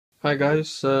Hi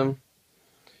guys, I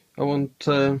want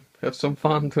to have some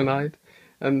fun tonight,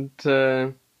 and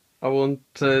I want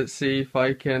to see if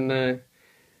I can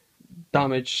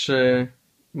damage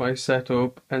my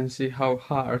setup and see how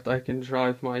hard I can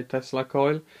drive my Tesla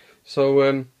coil.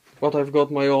 So what I've got,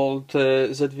 my old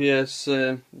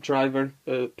ZVS driver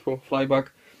flyback,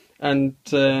 and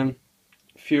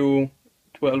few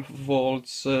 12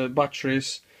 volts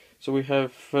batteries. So we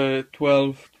have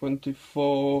 12,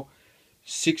 24,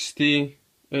 60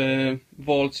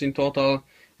 volts in total.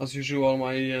 As usual,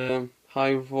 my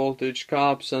high voltage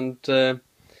caps and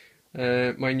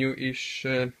my new-ish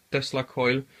Tesla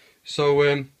coil.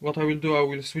 So what I will do, I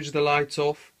will switch the lights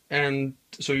off, and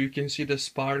so you can see the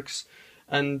sparks,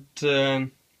 and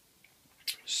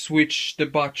switch the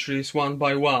batteries one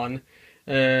by one,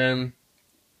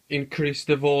 increase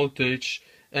the voltage,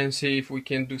 and see if we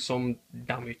can do some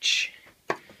damage.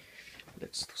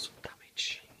 Let's do some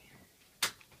damage.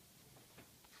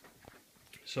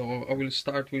 So I will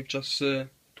start with just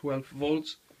 12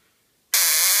 volts.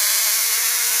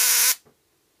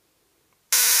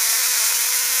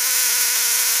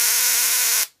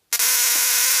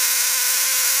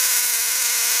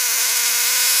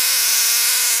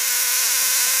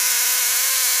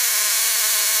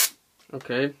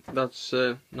 Okay, that's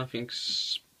nothing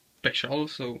special,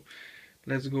 so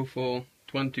let's go for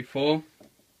 24.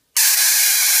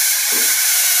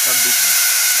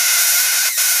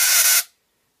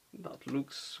 That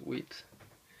looks sweet.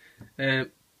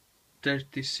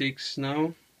 36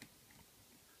 now.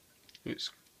 It's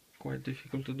quite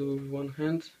difficult to do with one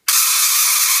hand.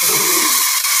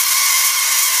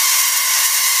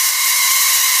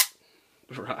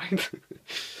 Right.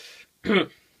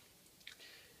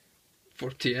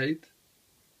 48.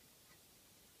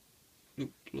 Oh,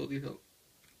 bloody hell.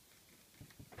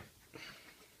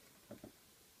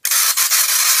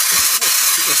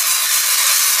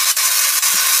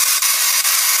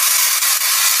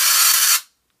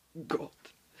 God,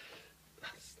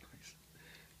 that's nice.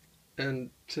 And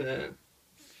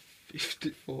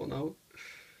 54 now.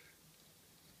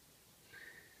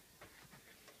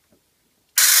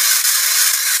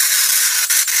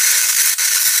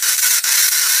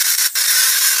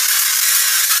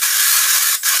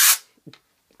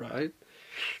 Right,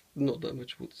 not that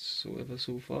much whatsoever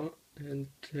so far, and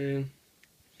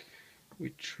we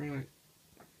try.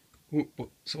 Ooh,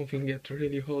 something get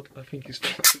really hot. I think it's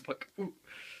back. Ooh.